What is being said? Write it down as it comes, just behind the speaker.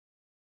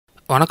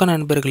வணக்கம்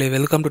நண்பர்களே,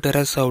 welcome to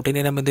terraceout.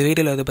 இனி நம்ம இந்த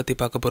வீடியோவில் எதை பற்றி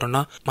பார்க்க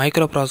போகிறோம்னா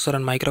மைக்ரோப்ராசஸர்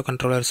அண்ட்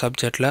மைக்ரோகண்ட்ரோலர்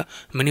சப்ஜெக்டில்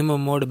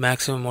மினிமம் மோட்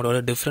மேக்ஸிமம் மோடோட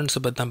டிஃப்ரென்ஸை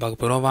பற்றி தான்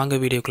பார்க்க போகிறோம். வாங்க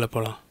வீடியோக்குள்ளே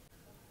போகலாம்.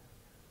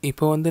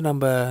 இப்போ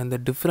நம்ம இந்த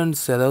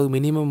டிஃப்ரென்ஸ், அதாவது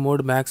மினிமம்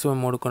மோட்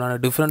மேக்ஸிமம் மோடுக்குண்டான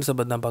டிஃப்ரென்ஸை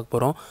பற்றி தான் பார்க்க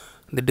போகிறோம்.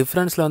 இந்த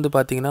டிஃப்ரென்ஸில்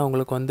பார்த்தீங்கன்னா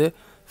உங்களுக்கு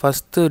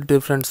ஃபஸ்ட்டு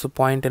டிஃப்ரென்ஸ்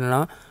பாயிண்ட்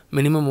என்னென்னா,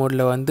 மினிமம்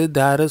மோடில்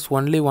there is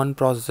only one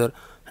processor.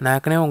 நான்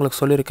ஏற்கனவே உங்களுக்கு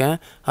சொல்லியிருக்கேன்,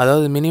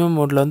 அதாவது மினிமம்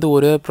மோடில்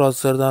ஒரே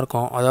ப்ராசஸர் தான்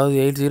இருக்கும். அதாவது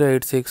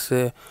 8086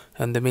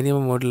 அந்த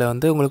மினிமம் மோடில்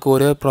உங்களுக்கு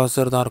ஒரே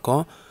ப்ராசஸர் தான்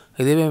இருக்கும்.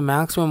 இதுவே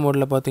மேக்ஸிமம்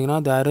மோடில் பார்த்தீங்கன்னா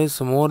there is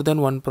more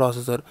then one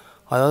processor.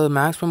 அதாவது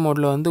மேக்ஸிமம்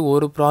மோடில்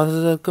ஒரு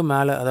ப்ராசஸருக்கு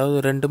மேலே, அதாவது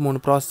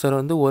 2-3 ப்ராசஸர்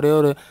ஒரே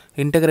ஒரு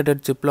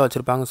இன்டெகிரேட்டட் சிப்பில்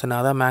வச்சுருப்பாங்க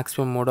சொன்னால் அதான்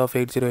மேக்ஸிமம் மோட் ஆஃப்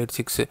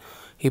 8086.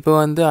 இப்போ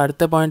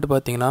அடுத்த பாயிண்ட்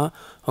பார்த்தீங்கன்னா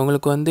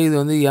உங்களுக்கு இது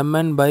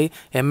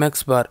mn/mx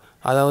பார்.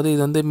 அதாவது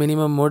இது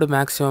minimum mode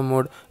maximum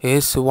mode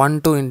is 1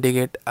 to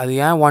indicate. அது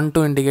ஏன் 1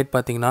 to இண்டிகேட்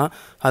பார்த்தீங்கன்னா,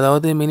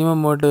 அதாவது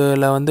மினிமம்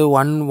மோடில்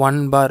 1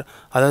 பார்,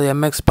 அதாவது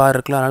mx பார்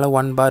இருக்குல்ல, அதனால்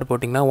 1 பார்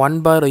போட்டிங்கன்னா 1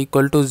 பார்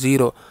ஈக்குவல் டு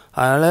 0.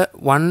 அதனால்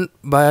 1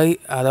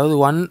 அதாவது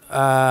 1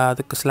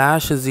 அதுக்கு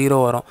 /0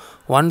 வரும்.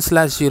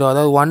 1/0,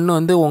 அதாவது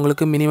 1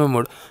 உங்களுக்கு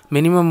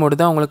மினிமம் மோடு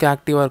தான் உங்களுக்கு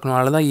ஆக்டிவாக இருக்கணும்.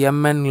 அதனால தான்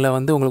mnல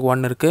உங்களுக்கு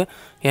 1 இருக்குது.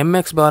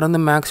 mx பார்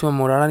மேக்ஸிமம்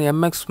மோடு. ஆனால்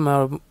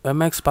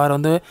mx பார்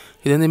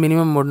இது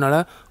மினிமம் மோடுனால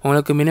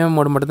உங்களுக்கு மினிமம்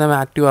மோடு மட்டும் தான்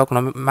ஆக்டிவாக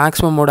இருக்கணும்,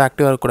 மேக்ஸிமம் மோடு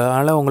ஆக்டிவாக இருக்கக்கூடாது.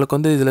 அதனால்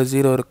உங்களுக்கு இதில்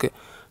 0 இருக்குது.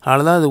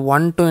 அதனால தான் அது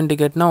 1 to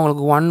இண்டிகேட்னா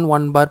உங்களுக்கு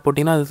 1 பார்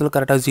போட்டிங்கன்னா அதில்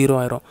கரெக்டாக 0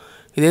 ஆயிரும்.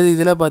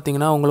 இதில்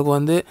பார்த்தீங்கன்னா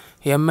உங்களுக்கு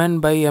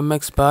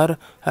mn/mx பார்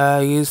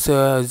இஸ்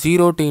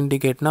 0 to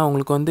இண்டிகேட்னா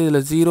உங்களுக்கு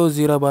இதில்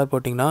 0 பார்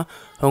போட்டிங்கன்னா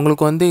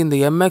உங்களுக்கு இந்த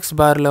mx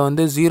பாரில்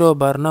 0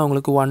 பார்னால்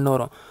உங்களுக்கு 1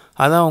 வரும்.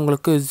 அதான்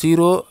உங்களுக்கு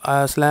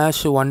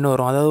 0/1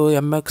 வரும். அதாவது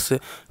mx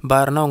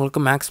பார்னால்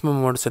உங்களுக்கு மேக்ஸிமம்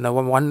மோடு சொன்ன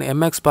 1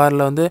 mx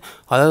பாரில்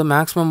அதாவது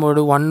மேக்ஸிமம்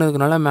மோடு 1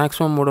 இருக்கனால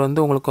மேக்ஸிமம்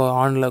மோடு உங்களுக்கு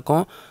ஆனில்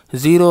இருக்கும்.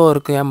 0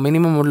 இருக்குது,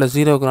 மினிமம் மோடில்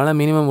 0 இருக்கனால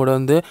மினிமம்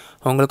மோடு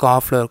உங்களுக்கு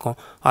ஆஃபில் இருக்கும்.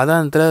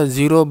 அதான் இதில்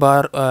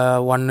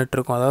 0/1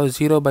 இருக்கும், அதாவது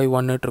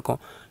 0/1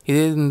 இருக்கும்.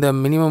 இதே இந்த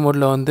மினிமம்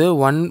மோடில்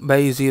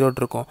 1/0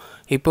 இருக்கும்.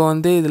 இப்போ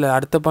இதில்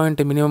அடுத்த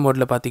பாயிண்ட் மினிமம்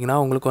மோடில் பார்த்தீங்கன்னா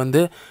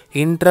உங்களுக்கு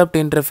interrupt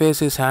interface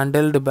is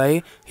handled by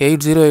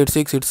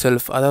 8086 it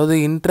self. அதாவது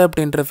இன்டரப்ட்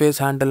இன்டர்ஃபேஸ்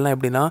ஹேண்டில்னால்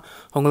எப்படின்னா,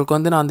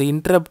 உங்களுக்கு நான் அந்த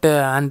இன்டரப்ட்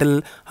ஹேண்டில்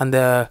அந்த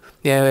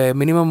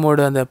மினிமம்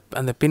மோடு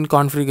அந்த பின்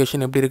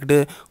கான்ஃபிகரேஷன் எப்படி இருக்குது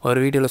ஒரு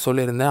வீடியோவில்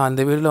சொல்லியிருந்தேன். அந்த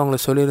வீடியோவில்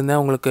உங்களுக்கு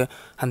சொல்லியிருந்தேன், உங்களுக்கு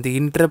அந்த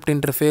இன்டரப்ட்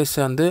இன்டர்ஃபேஸ்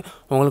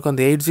உங்களுக்கு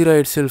அந்த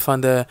 8086 செல்ஃப்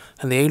அந்த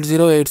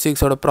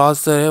 8086ஓட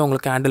ப்ராசஸரே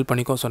உங்களுக்கு ஹேண்டில்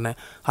பண்ணிக்கோ சொன்னேன்.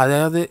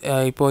 அதாவது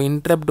இப்போது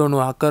இன்டரப்ட்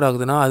ஒன்று அக்கர்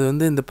ஆகுதுன்னா அது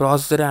இந்த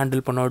ப்ராசஸரே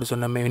ஹேண்டில் பண்ண அப்படி சொன்னேன்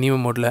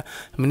மினிமம் மோடில்.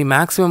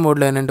 மேக்ஸிமம்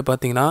மோடில் என்னென்னு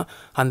பார்த்தீங்கன்னா,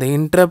 அந்த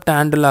இன்டரப்ட்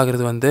ஹேண்டில்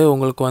ஆகுறது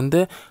உங்களுக்கு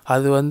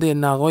அது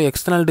என்ன ஆகும்,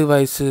 எக்ஸ்டர்னல்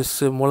டிவைசஸ்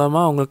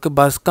மூலமாக உங்களுக்கு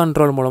பஸ்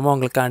கண்ட்ரோல் மூலமாக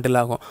உங்களுக்கு ஹேண்டில்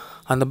ஆகும்.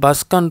 அந்த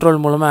பஸ் கண்ட்ரோல்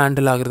மூலமாக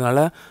ஹேண்டில் ஆகுறதுனால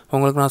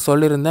உங்களுக்கு நான்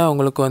சொல்லியிருந்தேன்,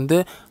 உங்களுக்கு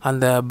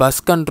அந்த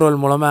பஸ் கண்ட்ரோல்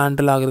மூலமாக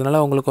ஹேண்டில்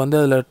ஆகுறதுனால உங்களுக்கு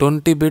அதில்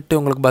 20 பிட்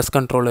உங்களுக்கு பஸ்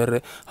கண்ட்ரோலர்,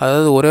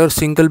 அதாவது ஒரே ஒரு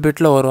சிங்கிள்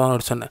பிட்டில்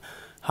வருவாங்க சொன்னேன்.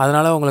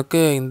 அதனால் உங்களுக்கு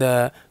இந்த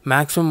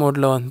மேக்ஸிமம்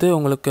மோடில்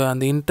உங்களுக்கு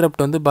அந்த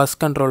இன்டரப்ட் பஸ்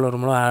கண்ட்ரோலர்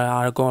மூலம்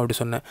ஆகும் அப்படி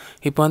சொன்னேன்.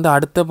 இப்போ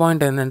அடுத்த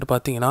பாயிண்ட் என்னென்னு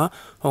பார்த்தீங்கன்னா,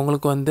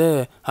 உங்களுக்கு அந்த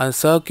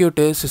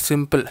சர்க்கியூட் இஸ்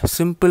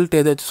சிம்பிள்ட்டு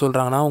எதை வச்சு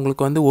சொல்கிறாங்கன்னா,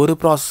 உங்களுக்கு ஒரு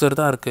ப்ராசஸர்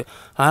தான் இருக்குது.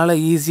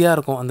 அதனால் ஈஸியாக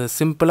இருக்கும், அந்த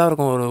சிம்பிளாக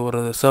இருக்கும்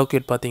ஒரு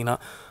சர்க்கியூட் பார்த்தீங்கன்னா.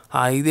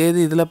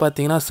 இதில்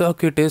பார்த்தீங்கன்னா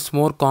சர்க்கியூட் இஸ்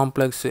மோர்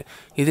காம்ப்ளெக்ஸ்.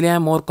 இதில்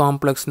ஏன் மோர்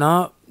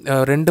காம்ப்ளெக்ஸ்னால்,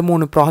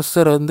 2-3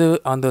 ப்ராசஸர்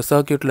அந்த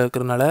சர்க்கியூட்டில்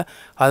இருக்கிறதுனால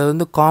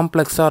அது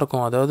காம்ப்ளெக்ஸாக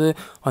இருக்கும். அதாவது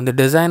அந்த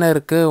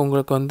டிசைனருக்கு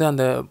உங்களுக்கு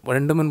அந்த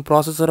 2-3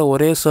 ப்ராசஸரை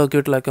ஒரே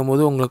சர்க்கியூட்டில்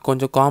வைக்கும்போது உங்களுக்கு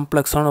கொஞ்சம்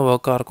காம்ப்ளெக்ஸான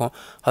ஒர்க்காக இருக்கும்,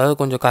 அதாவது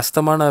கொஞ்சம்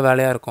கஷ்டமான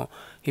வேலையாக இருக்கும்.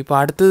 இப்போ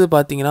அடுத்தது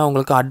பார்த்தீங்கன்னா,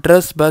 உங்களுக்கு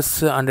address bus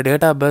and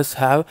data bus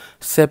have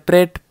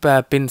separate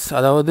pins.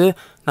 அதாவது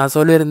நான்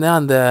சொல்லியிருந்தேன்,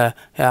 அந்த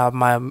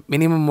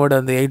மினிமம் மோடு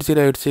அந்த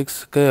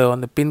 8086க்கு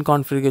அந்த பின்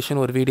கான்ஃபிகரேஷன்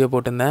ஒரு வீடியோ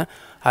போட்டிருந்தேன்.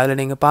 அதில்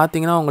நீங்கள்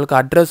பார்த்தீங்கன்னா உங்களுக்கு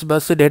அட்ரஸ்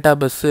பஸ்ஸு டேட்டா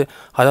பஸ்ஸு,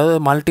 அதாவது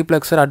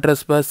multiplexer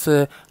address bus,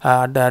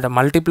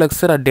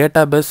 multiplexer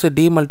data bus,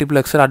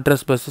 டிமல்டிப்ளெக்சர்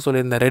address bus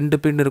சொல்லியிருந்தேன். 2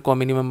 பின் இருக்கும்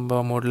மினிமம்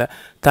மோடில்,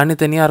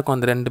 தனித்தனியாக இருக்கும்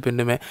அந்த 2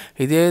 பின்னுமே.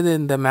 இதே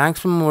இந்த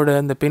மேக்ஸிமம் மோடு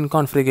அந்த பின்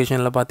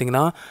கான்ஃபிகரேஷனில்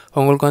பார்த்தீங்கன்னா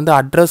உங்களுக்கு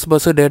அட்ரஸ்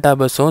பஸ்ஸு டேட்டா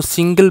பஸ்ஸும்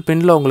சிங்கிள்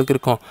பின்னில் உங்களுக்கு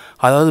இருக்கும்.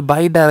 அதாவது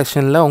பை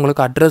டைரக்ஷனில்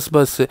உங்களுக்கு அட்ரஸ்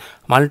பஸ்ஸு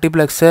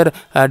மல்டிப்ளெக்சர்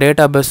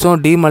டேட்டா பஸ்ஸும்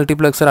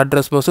டிமல்டிப்ளெக்சர்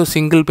அட்ரஸ் பஸ்ஸும்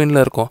சிங்கிள்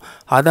பின்னில் இருக்கும்.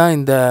 அதான்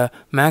இந்த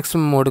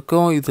மேக்ஸிமம்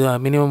மோடுக்கும் இது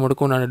மினிமம்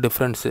மோடுக்கும்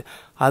டிஃப்ரென்ஸு.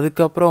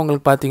 அதுக்கப்புறம்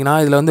உங்களுக்கு பார்த்தீங்கன்னா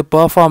இதில்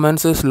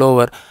performance is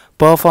lower,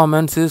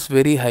 performance is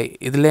very high.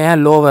 இதில் ஏன்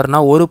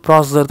லோவர்னால், ஒரு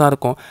ப்ராசஸர் தான்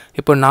இருக்கும்.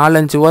 இப்போ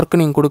 4-5 ஒர்க்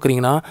நீங்கள்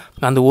கொடுக்குறீங்கன்னா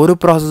அந்த ஒரு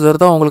ப்ராசஸர்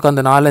தான் உங்களுக்கு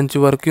அந்த 4-5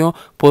 ஒர்க்கையும்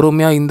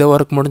பொறுமையாக இந்த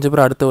ஒர்க் முடிஞ்ச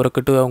பிறகு அடுத்த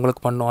ஒர்க்கிட்டு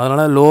உங்களுக்கு பண்ணும்.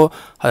 அதனால் லோ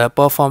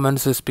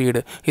பெர்ஃபார்மன்ஸ்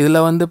ஸ்பீடு. இதில்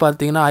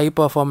பார்த்தீங்கன்னா ஹை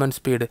பெர்ஃபார்மன்ஸ்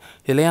ஸ்பீடு.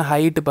 இதில் ஏன்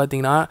ஹைட்டு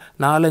பார்த்தீங்கன்னா,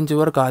 4-5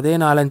 ஒர்க், அதே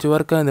 4-5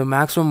 ஒர்க்கு இந்த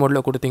மேக்ஸிமம்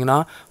மோடில் கொடுத்தீங்கன்னா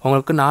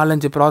உங்களுக்கு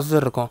 4-5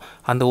 ப்ராசஸர் இருக்கும்.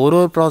 அந்த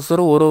ஒரு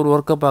ப்ராசஸரும் ஒரு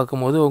ஒர்க்கை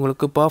பார்க்கும்போது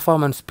உங்களுக்கு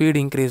பெர்ஃபார்மன்ஸ்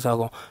ஸ்பீடு இன்க்ரீஸ்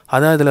ஆகும்.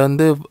 அதான் இதில்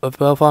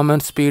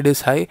பெர்ஃபார்மன்ஸ் ஸ்பீட்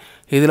இஸ் ஹை,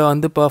 இதில்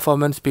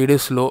performance speed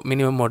is low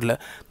minimum மோடில்.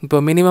 இப்போ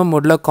மினிமம்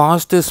மோடில்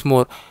காஸ்ட் இஸ்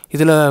மோர்.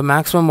 இதில்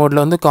மேக்ஸிமம்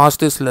மோடில் வந்து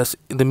காஸ்ட் இஸ் லெஸ்.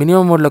 இந்த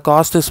மினிமம் மோடில்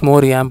காஸ்ட் இஸ்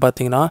மோர். ஏன்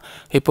பார்த்தீங்கன்னா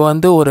இப்போ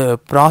வந்து ஒரு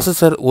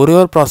ப்ராசஸர் ஒரே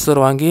ஒரு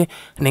ப்ராசஸர் வாங்கி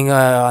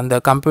நீங்கள்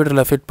அந்த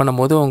கம்ப்யூட்டரில் ஃபிட்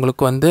பண்ணும்போது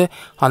உங்களுக்கு வந்து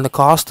அந்த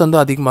காஸ்ட் வந்து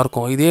அதிகமாக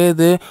இருக்கும். இதே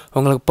இது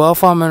உங்களுக்கு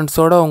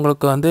பர்ஃபார்மன்ஸோட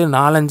உங்களுக்கு வந்து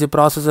 4-5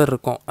 ப்ராசஸர்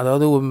இருக்கும்.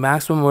 அதாவது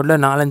மேக்ஸிமம் மோடில்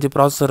 4-5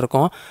 ப்ராசஸர்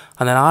இருக்கும்.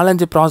 அந்த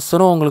 4-5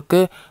 ப்ராசஸரும்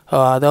உங்களுக்கு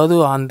அதாவது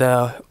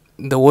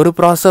இந்த ஒரு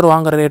ப்ராசஸர்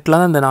வாங்குற ரேட்டில்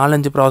தான் இந்த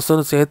 4-5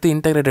 ப்ராசஸர் சேர்த்து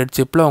இன்டெகிரேட்டட்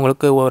சிப்பில்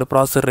உங்களுக்கு ஒரு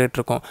ப்ராசஸர் ரேட்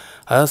இருக்கும்.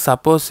 அதாவது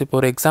சப்போஸ் இப்போ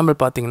ஒரு எக்ஸாம்பிள்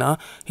பார்த்தீங்கன்னா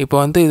இப்போ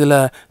வந்து இதில்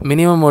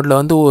மினிமம் மோடில்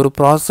வந்து ஒரு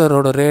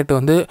ப்ராசஸரோட ரேட்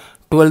வந்து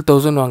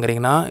 12,000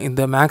 வாங்குறீங்கன்னா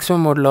இந்த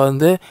மேக்ஸிமம் மோடில்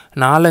வந்து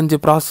 4-5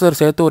 ப்ராசஸர்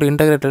சேர்த்து ஒரு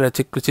இன்டெகிரேட்டட்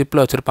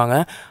சிப்பில் வச்சுருப்பாங்க.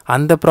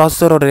 அந்த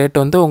ப்ராசஸரோட ரேட்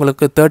வந்து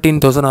உங்களுக்கு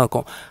 13,000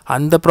 இருக்கும்.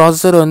 அந்த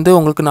ப்ராசஸர் வந்து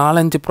உங்களுக்கு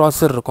 4-5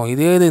 ப்ராசஸர் இருக்கும்.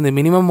 இதே இது இந்த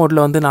மினிமம்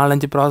மோடில் வந்து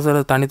 4-5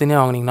 ப்ராசஸர்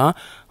தனித்தனியாக வாங்கினீங்கன்னா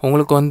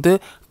உங்களுக்கு வந்து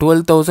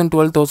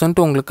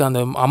 12,000 உங்களுக்கு அந்த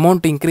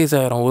அமௌண்ட் இன்க்ரீஸ்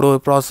ஆகிரும். ஒரு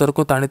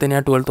ப்ராசஸருக்கும்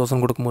தனித்தனியாக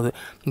 12,000 கொடுக்கும்போது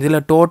இதில்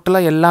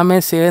டோட்டலாக எல்லாமே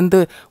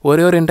சேர்ந்து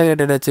ஒரே ஒரு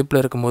இன்டெகிரேட்டட்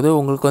சிப்பில் இருக்கும்போது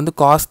உங்களுக்கு வந்து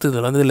காஸ்ட்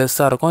இதில் வந்து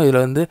லெஸ்ஸாக இருக்கும்.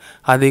 இதில் வந்து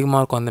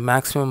அதிகமாக இருக்கும் அந்த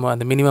மேக்ஸிமம்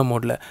அந்த மினிமம் மோடில்.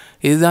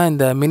 இதுதான்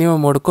இந்த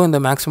மினிமம் மோடுக்கும் இந்த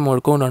மேக்ஸிமம்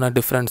மோடுக்கும் உண்டான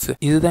டிஃப்ரென்ஸ்.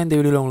 இதுதான் இந்த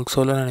வீடியோவில் உங்களுக்கு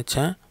சொல்ல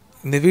நினச்சேன்.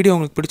 இந்த வீடியோ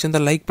உங்களுக்கு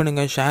பிடிச்சிருந்தால் லைக்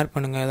பண்ணுங்கள், ஷேர்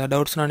பண்ணுங்கள். ஏதாவது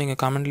டவுட்ஸ்னால் நீங்கள்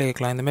கமெண்ட்டில்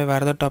கேட்கலாம். இந்தமாதிரி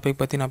வேறு ஏதாவது டாபிக்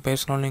பற்றி நான்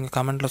பேசணும்னு நீங்கள்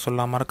கமெண்ட்டில்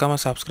சொல்லலாம்.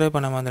 மறக்காமல் சப்ஸ்கிரைப்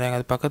பண்ண வந்துடுங்க.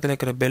 அது பக்கத்தில்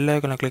இருக்கிற பெல்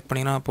ஐக்கனை கிளிக்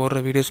பண்ணிங்கன்னா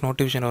போடுற வீடியோஸ்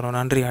நோட்டிஃபிகேஷன் வரும்.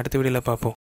 நன்றி. அடுத்த வீடியோவில் பார்ப்போம்.